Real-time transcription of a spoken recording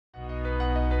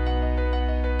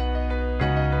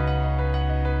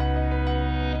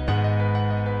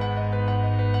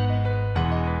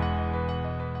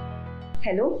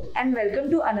Hello and welcome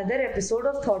to another episode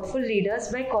of Thoughtful Leaders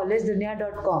by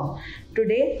collegedunia.com.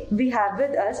 Today we have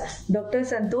with us Dr.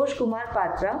 Santosh Kumar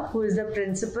Patra, who is the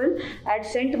principal at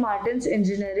St. Martin's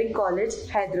Engineering College,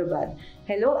 Hyderabad.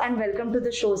 Hello and welcome to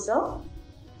the show, sir.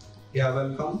 Yeah,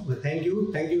 welcome. Thank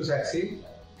you, Saxi.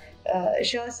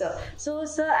 Sure, sir. So,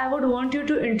 sir, I would want you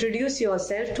to introduce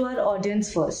yourself to our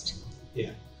audience first.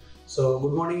 Yeah. So,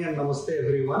 good morning and namaste,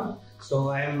 everyone. So,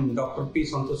 I am Dr. P.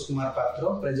 Santosh Kumar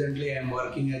Patra. Presently, I am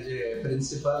working as a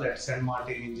principal at St.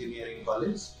 Martin Engineering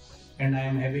College, and I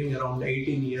am having around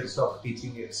 18 years of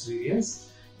teaching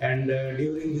experience. And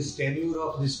during this tenure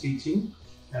of this teaching,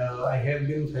 I have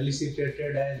been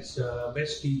felicitated as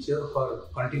best teacher for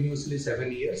continuously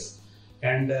 7 years.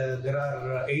 And there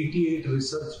are 88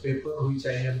 research papers which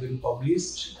I have been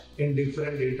published in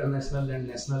different international and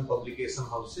national publication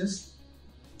houses.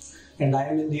 And I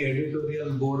am in the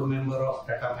editorial board member of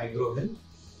Tata McGraw-Hill.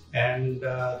 And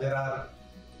there are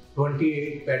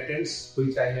 28 patents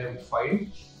which I have filed.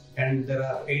 And there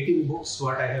are 18 books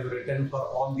what I have written for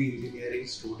all the engineering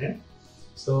students.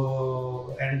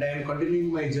 So, and I am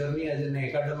continuing my journey as an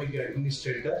academic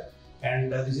administrator.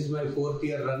 And this is my 4th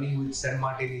year running with St.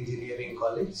 Martin Engineering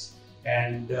College.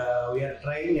 And we are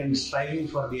trying and striving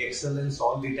for the excellence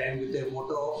all the time with a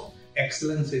motto of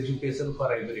excellence education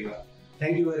for everyone.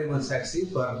 Thank you very much,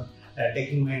 Saxi, for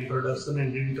taking my introduction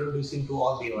and introducing to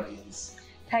all the audience.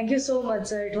 Thank you so much,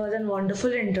 sir. It was a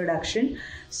wonderful introduction.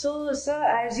 So, sir,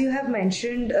 as you have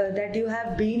mentioned that you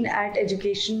have been at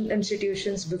education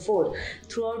institutions before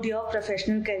throughout your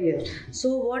professional career.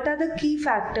 So, what are the key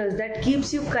factors that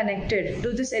keeps you connected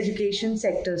to this education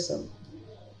sector, sir?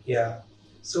 Yeah.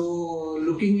 So,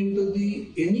 looking into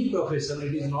any profession,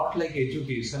 it is not like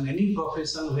education. Any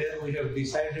profession where we have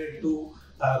decided to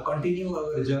continue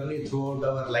our journey throughout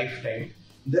our lifetime,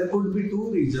 there could be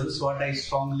two reasons what I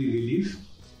strongly believe.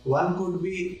 One could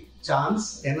be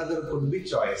chance, another could be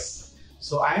choice.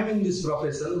 So I am in this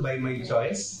profession by my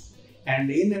choice, and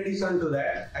in addition to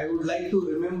that, I would like to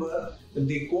remember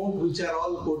the quote which are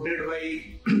all quoted by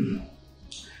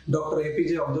Dr.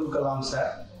 APJ Abdul Kalam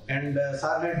sir, and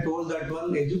sir had told that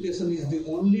one, education is the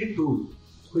only tool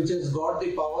which has got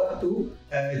the power to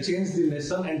change the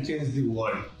nation and change the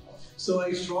world. So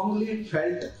I strongly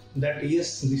felt that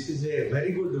yes, this is a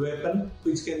very good weapon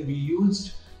which can be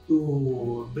used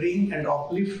to bring and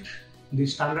uplift the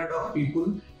standard of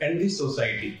people and the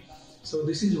society. So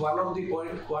this is one of the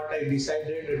points what I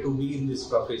decided to be in this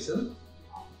profession.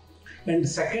 And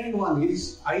second one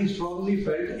is, I strongly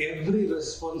felt every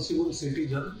responsible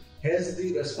citizen has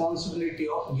the responsibility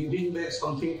of giving back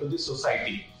something to the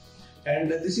society.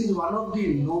 And this is one of the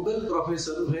noble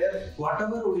professions where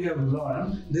whatever we have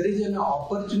learned, there is an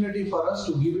opportunity for us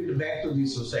to give it back to the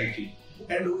society.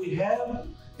 And we have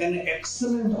an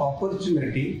excellent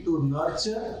opportunity to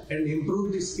nurture and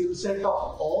improve the skill set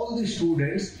of all the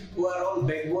students who are all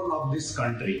backbone of this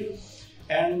country.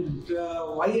 And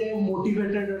why I am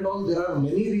motivated and all, there are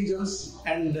many reasons,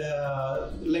 and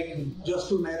like just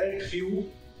to narrate few.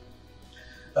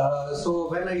 So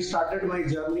when I started my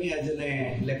journey as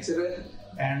a lecturer,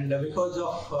 and because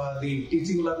of the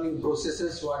teaching learning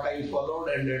processes what I followed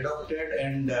and adopted,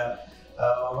 and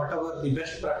whatever the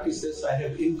best practices I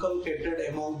have inculcated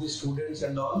among the students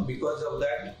and all, because of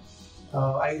that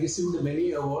I received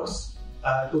many awards.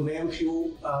 To name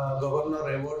few,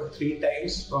 Governor Award 3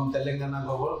 times from Telangana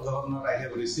Governor I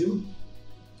have received.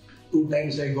 2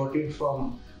 times I got it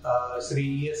from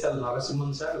Sri ESL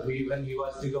Narasimhan sir when he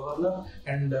was the governor,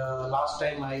 and last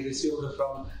time I received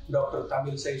from Dr.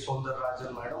 Tamilisai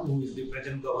Soundararajan madam, who is the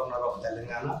present governor of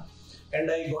Telangana. And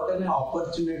I got an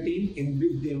opportunity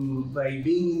by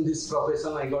being in this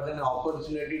profession. I got an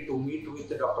opportunity to meet with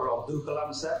Dr. Abdul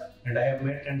Kalam sir, and I have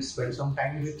met and spent some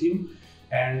time with him.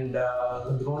 And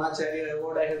Dronacharya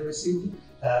Award I have received,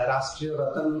 Rashtriya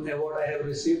Ratan Award I have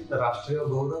received, the Rashtriya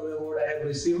Gaurav Award I have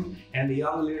received, and the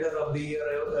Young Leader of the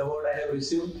Year Award I have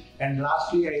received. And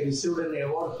lastly, I received an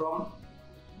award from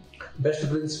Best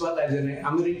Principal as an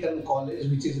American college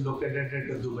which is located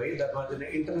at Dubai. That was an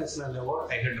international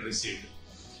award I had received.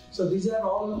 So these are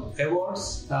all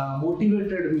awards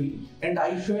motivated me, and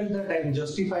I felt that I am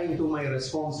justifying to my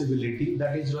responsibility.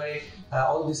 That is why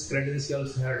all these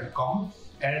credentials had come,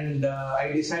 and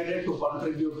I decided to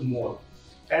contribute more.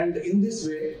 And in this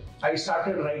way, I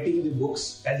started writing the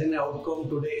books. As an outcome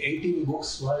today, 18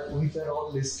 books which are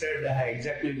all listed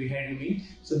exactly behind me.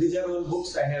 So these are all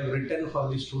books I have written for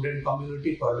the student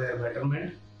community for their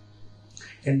betterment.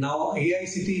 And now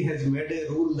AICTE has made a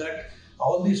rule that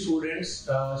all the students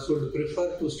should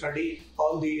prefer to study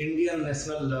all the Indian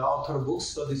national author books.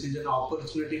 So this is an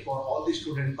opportunity for all the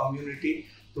student community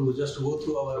to just go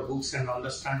through our books and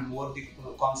understand more the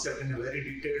concept in a very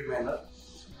detailed manner.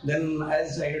 Then,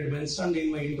 as I had mentioned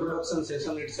in my introduction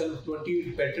session itself,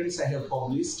 28 patents I have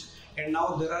published, and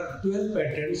now there are 12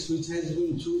 patents which has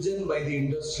been chosen by the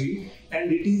industry,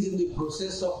 and it is in the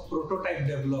process of prototype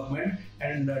development,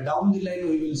 and down the line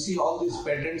we will see all these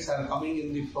patents are coming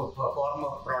in the form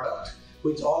of product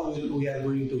which we are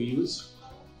going to use.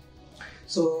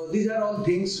 So these are all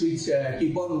things which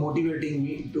keep on motivating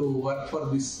me to work for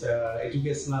this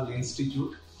educational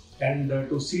institute, and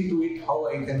to see to it how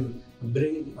I can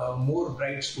bring more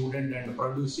bright student and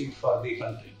produce it for the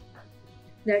country.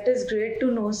 That is great to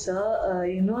know, sir.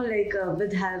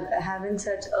 With having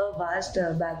such a vast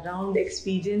background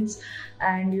experience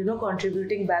and,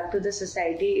 contributing back to the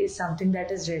society is something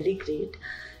that is really great.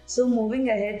 So moving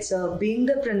ahead, sir, being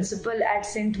the principal at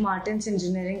St. Martin's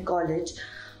Engineering College,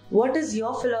 what is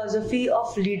your philosophy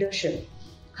of leadership?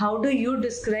 How do you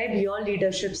describe your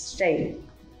leadership style?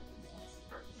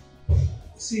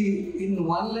 See, in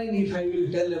one line, if I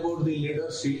will tell about the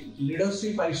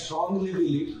leadership I strongly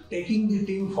believe taking the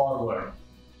team forward,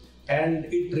 and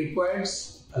it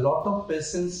requires a lot of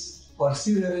patience,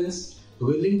 perseverance,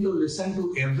 willing to listen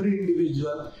to every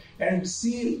individual and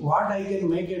see what I can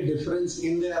make a difference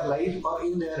in their life or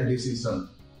in their decision.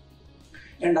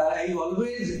 And I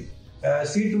always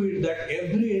see to it that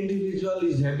every individual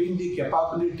is having the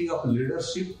capability of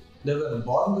leadership. They were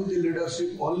born with the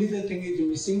leadership. Only the thing is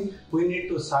missing. We need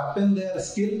to sharpen their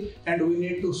skill, and we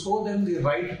need to show them the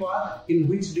right path in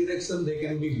which direction they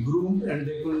can be groomed, and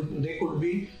they could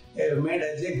be made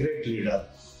as a great leader.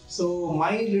 So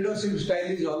my leadership style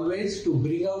is always to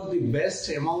bring out the best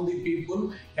among the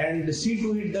people and see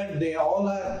to it that they all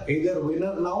are either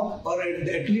winner now, or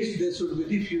at least they should be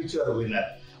the future winner.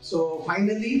 So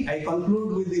finally, I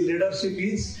conclude with the leadership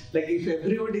is like if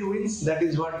everybody wins, that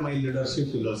is what my leadership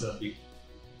philosophy.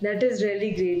 That is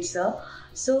really great, sir.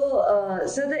 So,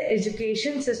 the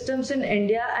education systems in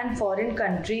India and foreign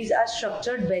countries are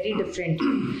structured very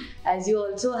differently. As you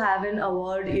also have an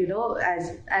award,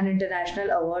 as an international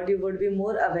award, you would be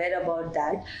more aware about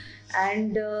that.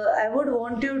 And I would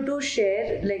want you to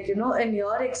share, in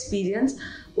your experience,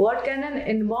 what can an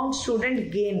inbound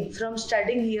student gain from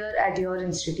studying here at your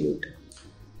institute?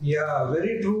 Yeah,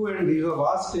 very true, and you have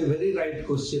asked a very right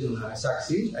question,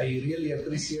 Sakshi. I really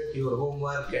appreciate your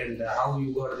homework and how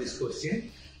you got this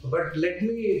question. But let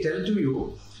me tell to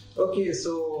you, okay,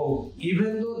 so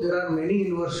even though there are many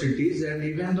universities and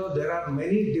even though there are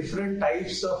many different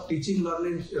types of teaching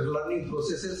learning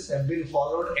processes have been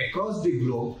followed across the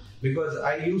globe, because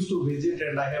I used to visit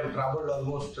and I have traveled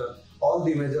almost all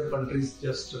the major countries,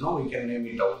 just we can name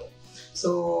it out.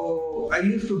 So I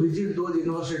used to visit those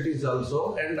universities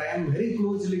also, and I am very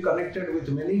closely connected with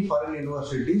many foreign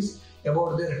universities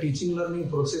about their teaching learning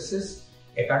processes,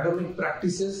 academic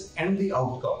practices and the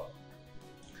outcome.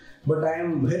 But I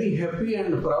am very happy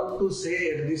and proud to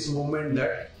say at this moment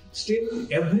that still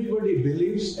everybody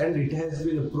believes, and it has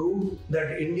been proved,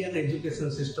 that Indian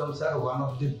education systems are one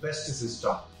of the best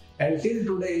systems. And till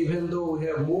today, even though we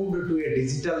have moved to a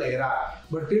digital era,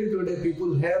 but till today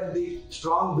people have the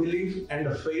strong belief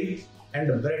and faith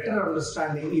and a better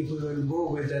understanding if we will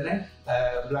go with a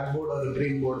blackboard or a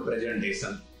green board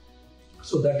presentation.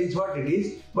 So that is what it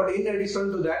is. But in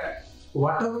addition to that,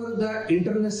 whatever the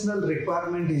international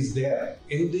requirement is there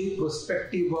in the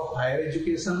perspective of higher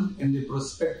education, in the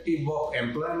perspective of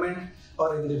employment,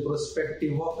 or in the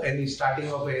perspective of any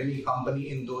starting of any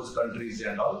company in those countries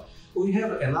and all, we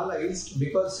have analyzed,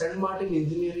 because St. Martin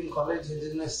Engineering College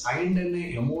has signed an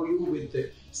MOU with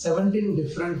 17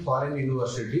 different foreign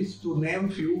universities. To name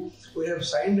few, we have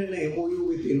signed an MOU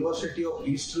with University of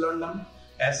East London,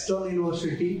 Aston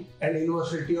University and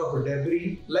University of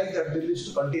Debris, like that the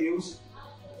list continues.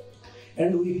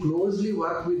 And we closely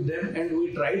work with them and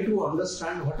we try to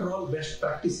understand what are all best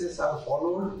practices are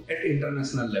followed at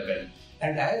international level.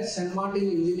 And as St.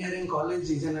 Martin Engineering College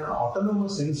is an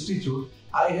autonomous institute,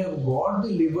 I have got the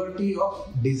liberty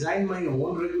of design my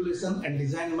own regulation and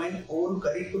design my own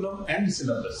curriculum and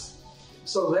syllabus.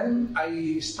 So when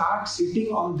I start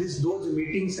sitting on those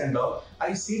meetings and all,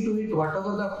 I see to it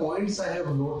whatever the points I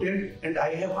have noted and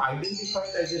I have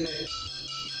identified as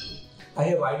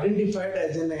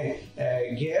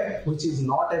a gap which is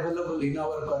not available in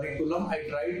our curriculum. I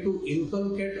try to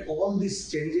inculcate all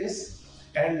these changes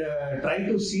and try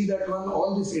to see that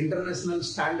all this international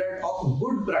standard of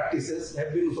good practices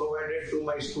have been provided to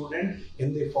my student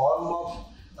in the form of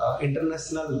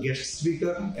international guest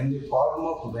speaker, in the form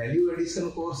of value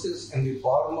addition courses, in the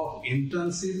form of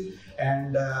internship,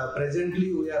 and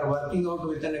presently we are working out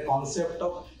with a concept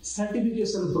of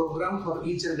certification program for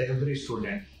each and every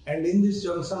student. And in this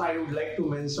junction, I would like to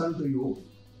mention to you,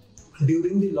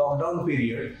 during the lockdown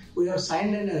period, we have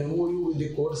signed an MOU with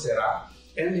the Coursera,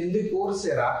 and in the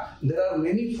Coursera, there are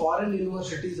many foreign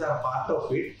universities are part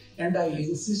of it, and I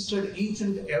insisted each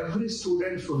and every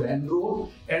student should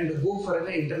enroll and go for an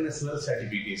international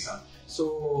certification.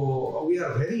 So we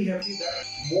are very happy that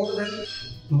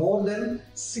more than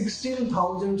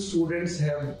 16,000 students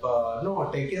have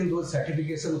taken those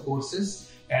certification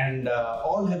courses, and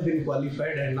all have been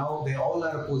qualified, and now they all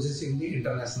are possessing the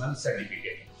international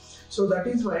certificate. So that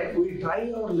is why we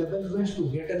try our level best to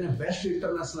get a best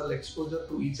international exposure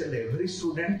to each and every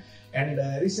student. And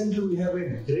recently we have a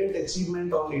great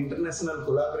achievement on international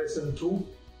collaboration too.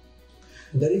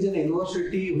 There is an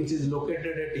university which is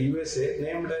located at USA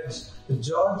named as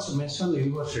George Mason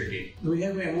University. We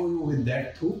have a MOU with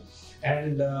that too.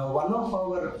 And one of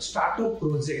our startup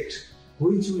projects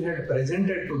which we had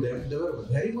presented to them, they were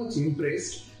very much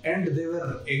impressed, and they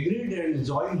were agreed and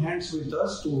joined hands with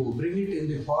us to bring it in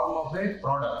the form of a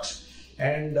product.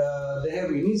 And they have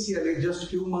initially, just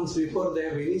few months before, they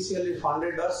have initially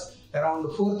funded us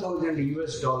around 4,000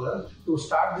 US dollar to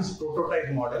start this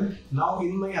prototype model. Now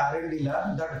in my R&D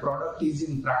lab, that product is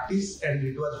in practice and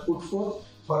it was put forth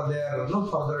for their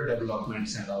further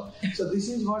developments and all. So this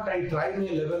is what I try my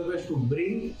level best to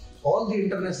bring all the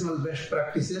international best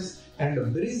practices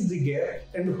and bridge the gap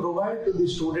and provide to the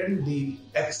student the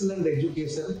excellent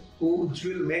education which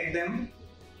will make them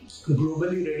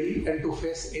globally ready and to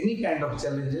face any kind of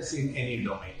challenges in any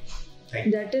domain.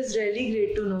 That is really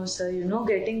great to know, sir.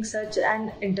 Getting such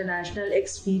an international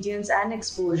experience and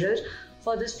exposure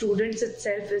for the students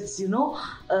itself is,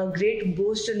 a great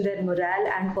boost in their morale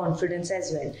and confidence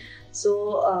as well.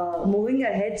 So, moving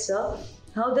ahead, sir,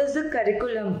 how does the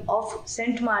curriculum of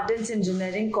St. Martin's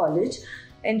Engineering College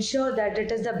ensure that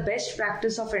it is the best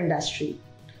practice of industry?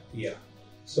 Yeah.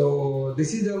 So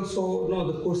this is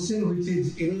also the question which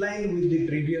is in line with the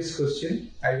previous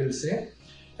question, I will say.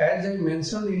 As I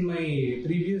mentioned in my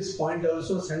previous point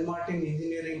also, St. Martin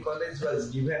Engineering College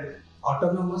was given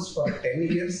autonomous for 10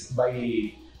 years by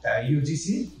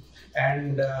UGC.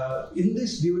 And in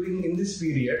this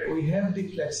period, we have the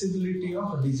flexibility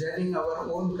of designing our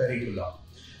own curriculum.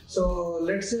 So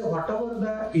let's say whatever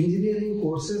the engineering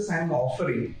courses I am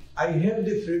offering, I have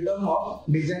the freedom of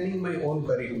designing my own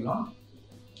curriculum.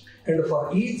 And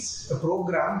for each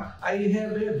program, I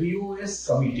have a BOS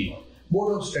committee,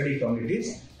 Board of Study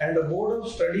Committees, and the Board of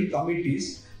Study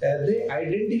Committees, they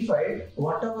identify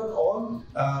whatever all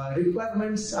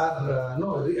requirements are,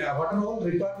 whatever all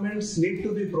requirements need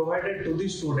to be provided to the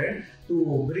student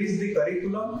to bridge the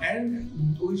curriculum,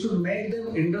 and we should make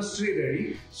them industry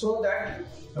ready so that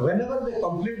whenever they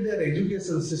complete their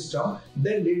education system,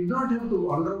 they did not have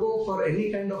to undergo for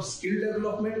any kind of skill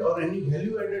development or any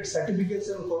value-added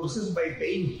certification courses by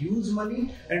paying huge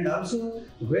money and also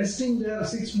wasting their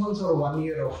 6 months or 1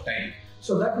 year of time.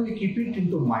 So that we keep it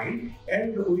into mind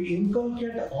and we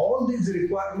inculcate all these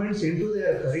requirements into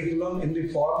their curriculum in the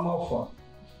form of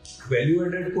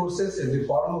value-added courses, in the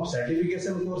form of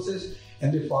certification courses,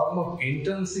 in the form of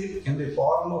internship, in the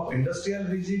form of industrial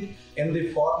visit, in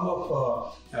the form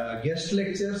of guest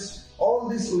lectures. All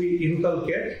this we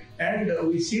inculcate and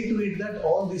we see to it that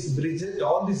all these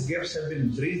gaps have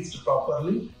been bridged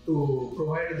properly to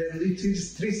provide them the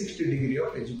 360 degree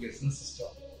of education system.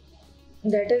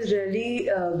 That is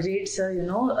really great, sir,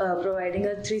 providing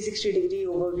a 360 degree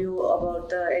overview about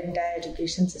the entire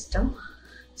education system.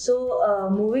 So,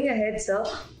 moving ahead, sir,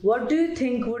 what do you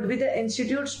think would be the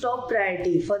institute's top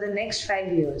priority for the next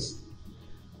 5 years?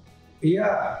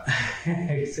 Yeah,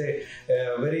 it's a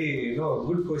very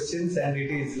good questions, and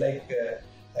it is like the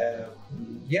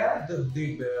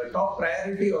top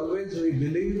priority always we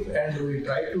believe and we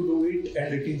try to do it,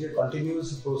 and it is a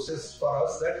continuous process for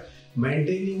us that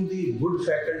maintaining the good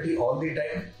faculty all the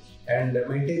time and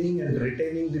maintaining and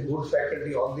retaining the good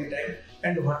faculty all the time,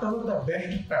 and whatever the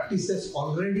best practices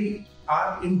already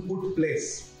are in put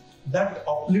place, that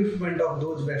upliftment of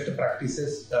those best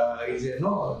practices is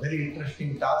a very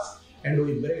interesting task, and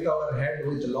we break our head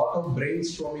with a lot of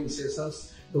brainstorming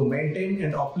sessions to maintain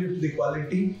and uplift the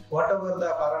quality, whatever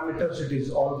the parameters, it is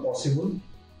all possible.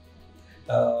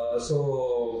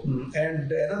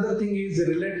 And another thing is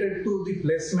related to the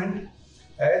placement.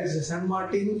 As St.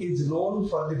 Martin is known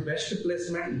for the best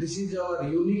placement, this is our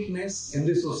uniqueness in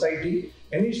the society.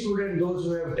 Any student, those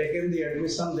who have taken the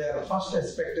admission, their first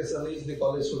expectation is the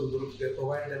college should they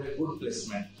provide them a good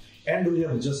placement. And we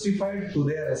have justified to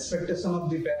their expectation of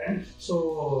the parent.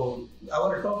 So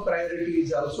our top priority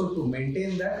is also to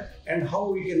maintain that and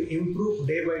how we can improve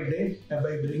day by day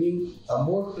by bringing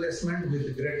more placement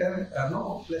with greater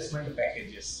placement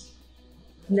packages.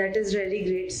 That is really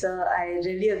great, sir. I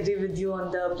really agree with you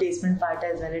on the placement part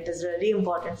as well. It is really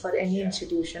important for any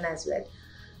institution as well.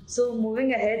 So,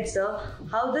 moving ahead, sir,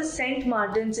 how does St.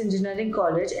 Martin's Engineering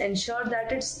College ensure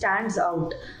that it stands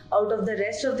out of the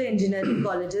rest of the engineering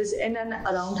colleges in and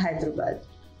around Hyderabad?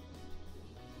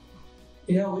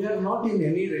 Yeah, we are not in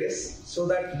any race, so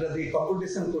that the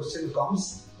competition question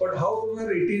comes. But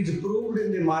however, it is proved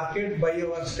in the market by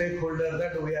our stakeholder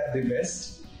that we are the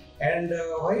best. And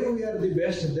why we are the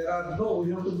best? We have to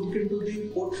look into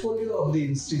the portfolio of the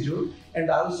institute,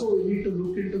 and also we need to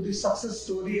look into the success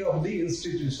story of the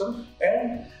institution,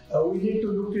 and we need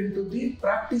to look into the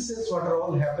practices what are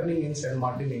all happening in St.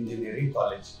 Martin Engineering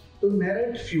College. To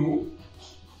narrate few,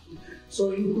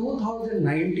 so in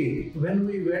 2019, when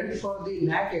we went for the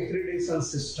NAC accreditation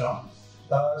system,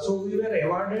 so we were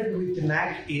awarded with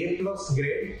NAC A+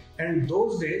 grade, and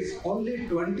those days only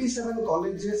 27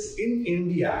 colleges in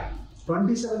India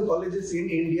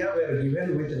were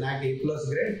given with NAC A+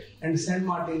 grade, and St.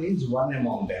 Martin is one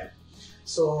among them.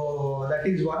 So that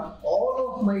is one. All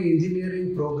of my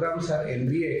engineering programs are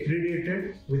NBA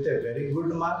accredited with a very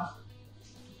good mark.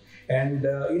 And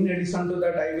in addition to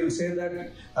that, I will say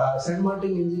that St.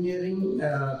 Martin Engineering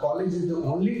College is the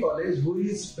only college who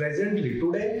is presently,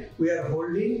 today, we are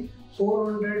holding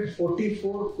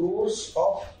 444 crores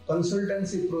of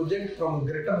consultancy project from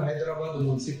Greater Hyderabad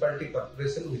Municipality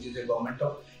Corporation, which is a Government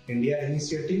of India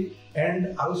initiative.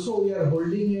 And also we are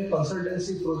holding a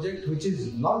consultancy project which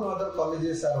is none other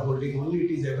colleges are holding, only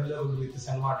it is available with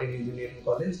St. Martin Engineering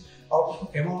College, of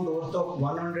amount worth of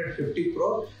 150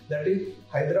 crore, that is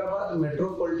Hyderabad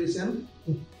Metropolitan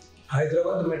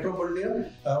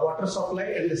Water Supply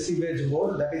and Sewage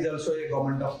Board. That is also a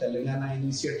Government of Telangana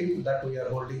initiative that we are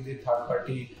holding the third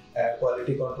party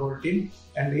quality control team.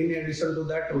 And in addition to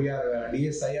that, we are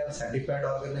DSIR certified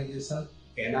organization,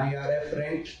 NIRF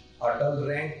ranked, ATAL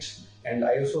ranked, and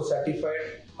ISO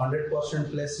certified,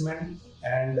 100% placement.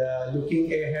 And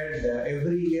looking ahead,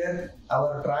 every year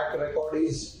our track record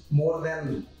is more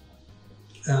than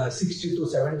 60 to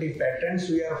 70 patents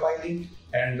we are filing,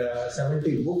 and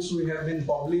 70 books we have been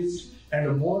published,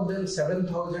 and more than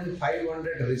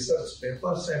 7,500 research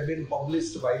papers have been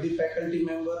published by the faculty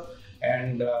member,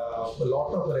 and a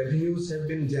lot of revenues have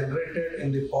been generated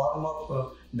in the form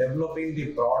of developing the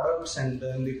products and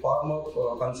in the form of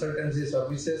consultancy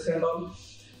services and all.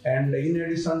 And in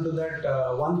addition to that,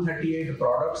 138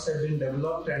 products have been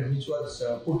developed and which was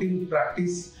put in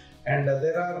practice. And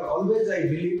there are always, I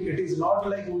believe, it is not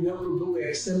like we have to do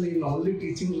excel in only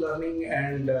teaching, learning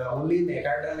and only in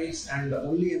academics and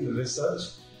only in research.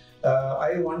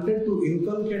 I wanted to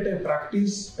inculcate a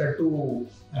practice to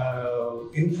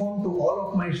inform to all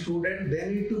of my students.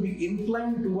 They need to be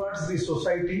inclined towards the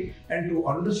society and to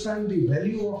understand the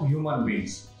value of human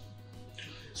beings.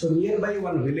 So nearby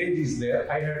one village is there.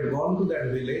 I had gone to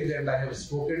that village and I have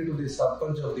spoken to the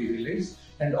Sarpanch of the village,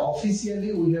 and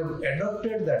officially we have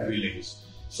adopted that village.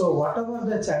 So whatever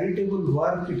the charitable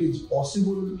work it is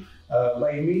possible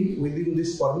by me within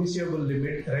this permissible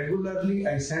limit, regularly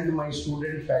I send my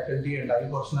student, faculty and I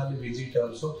personally visit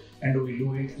also, and we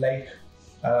do it like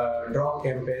drop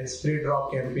campaigns, free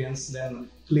drop campaigns, then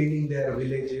cleaning their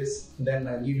villages, then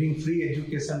giving free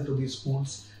education to the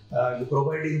schools,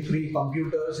 providing free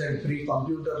computers and free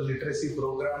computer literacy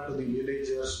program to the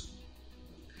villagers,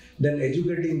 then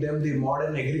educating them the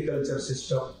modern agriculture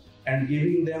system and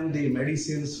giving them the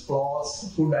medicines,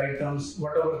 clothes, food items,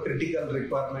 whatever critical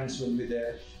requirements will be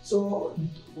there. So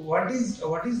what is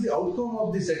the outcome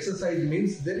of this exercise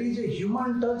means there is a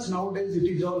human touch nowadays. It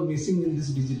is all missing in this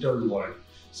digital world.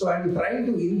 So I am trying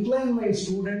to incline my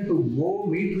student to go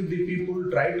meet with the people,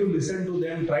 try to listen to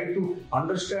them, try to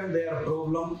understand their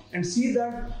problem and see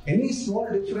that any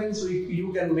small difference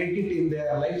you can make it in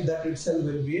their life, that itself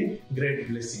will be a great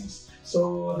blessings.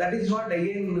 So that is what,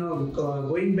 again,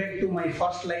 going back to my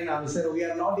first line answer, we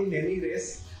are not in any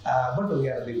race, but we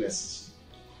are the best.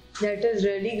 That is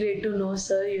really great to know,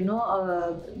 sir. You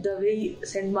know, the way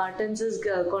St. Martin's is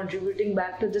contributing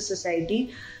back to the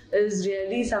society is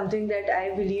really something that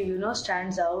I believe, you know,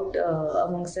 stands out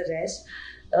amongst the rest.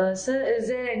 Sir, is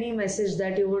there any message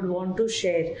that you would want to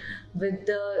share with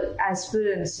the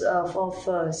aspirants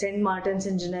of St. Martin's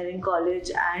Engineering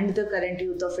College and the current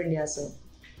youth of India, sir?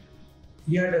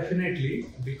 Yeah,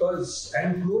 definitely, because I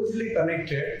am closely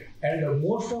connected and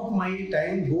most of my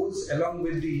time goes along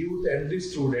with the youth and the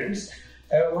students.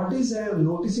 What is I am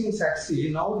noticing,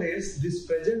 Sakshi, nowadays this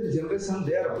present generation,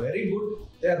 they are very good,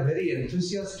 they are very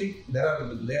enthusiastic, they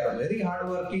are very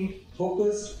hardworking,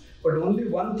 focused. But only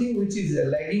one thing which is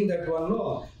lagging, that one,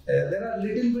 no, there are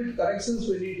little bit corrections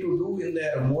we need to do in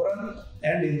their moral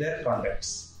and in their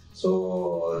conducts.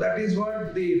 So that is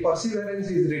what the perseverance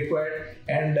is required,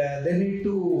 and they need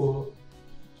to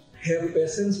have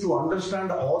patience to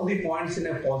understand all the points in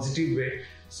a positive way.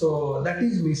 So that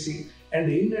is missing. And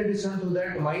in addition to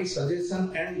that, my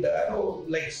suggestion and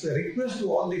request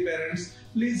to all the parents,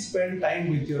 please spend time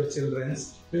with your children,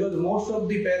 because most of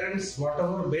the parents,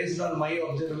 whatever based on my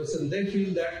observation, they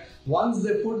feel that once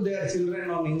they put their children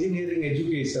on engineering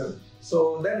education,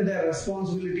 so then their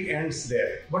responsibility ends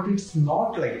there. But it's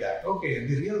not like that. Okay,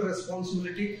 the real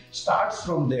responsibility starts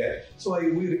from there. So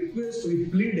we request, we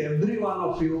plead every one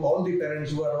of you, all the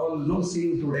parents who are all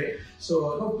seeing today.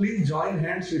 So please join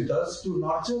hands with us to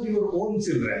nurture your own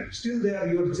children. Still they are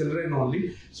your children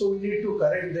only. So we need to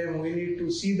correct them. We need to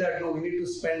see that we need to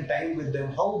spend time with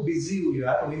them. How busy we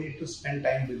are, we need to spend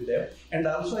time with them. And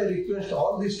also I request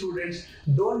all the students,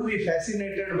 don't be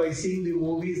fascinated by seeing the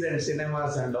movies and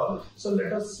cinemas and all. So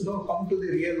let us come to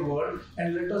the real world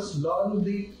and let us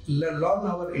learn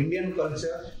our Indian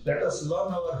culture. Let us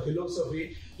learn our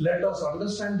philosophy. Let us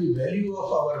understand the value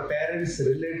of our parents,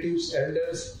 relatives,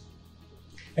 elders,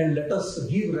 and let us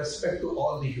give respect to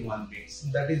all the human beings.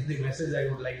 That is the message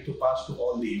I would like to pass to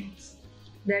all the youths.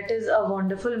 That is a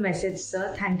wonderful message,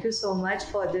 sir. Thank you so much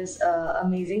for this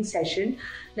amazing session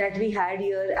that we had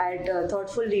here at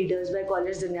Thoughtful Leaders by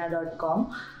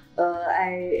collegedunya.com.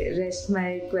 I rest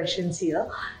my questions here,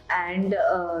 and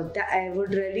I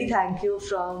would really thank you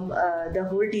from the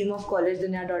whole team of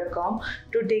collegedunya.com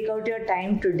to take out your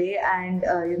time today and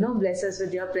bless us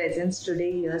with your presence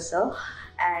today here, sir.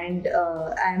 And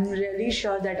I'm really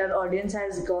sure that our audience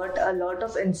has got a lot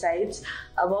of insights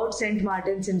about St.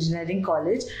 Martin's Engineering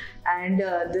College, and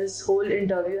this whole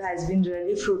interview has been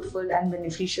really fruitful and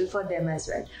beneficial for them as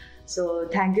well. So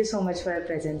thank you so much for your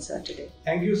presence, sir, today.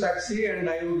 Thank you, Sakshi, and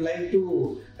I would like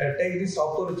to take this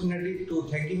opportunity to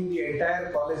thanking the entire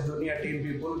College Dunya team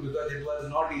people, because it was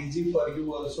not easy for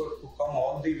you also to come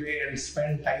all the way and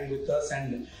spend time with us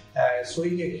and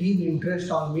showing a keen interest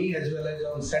on me as well as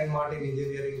on St. Martin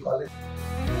Engineering College.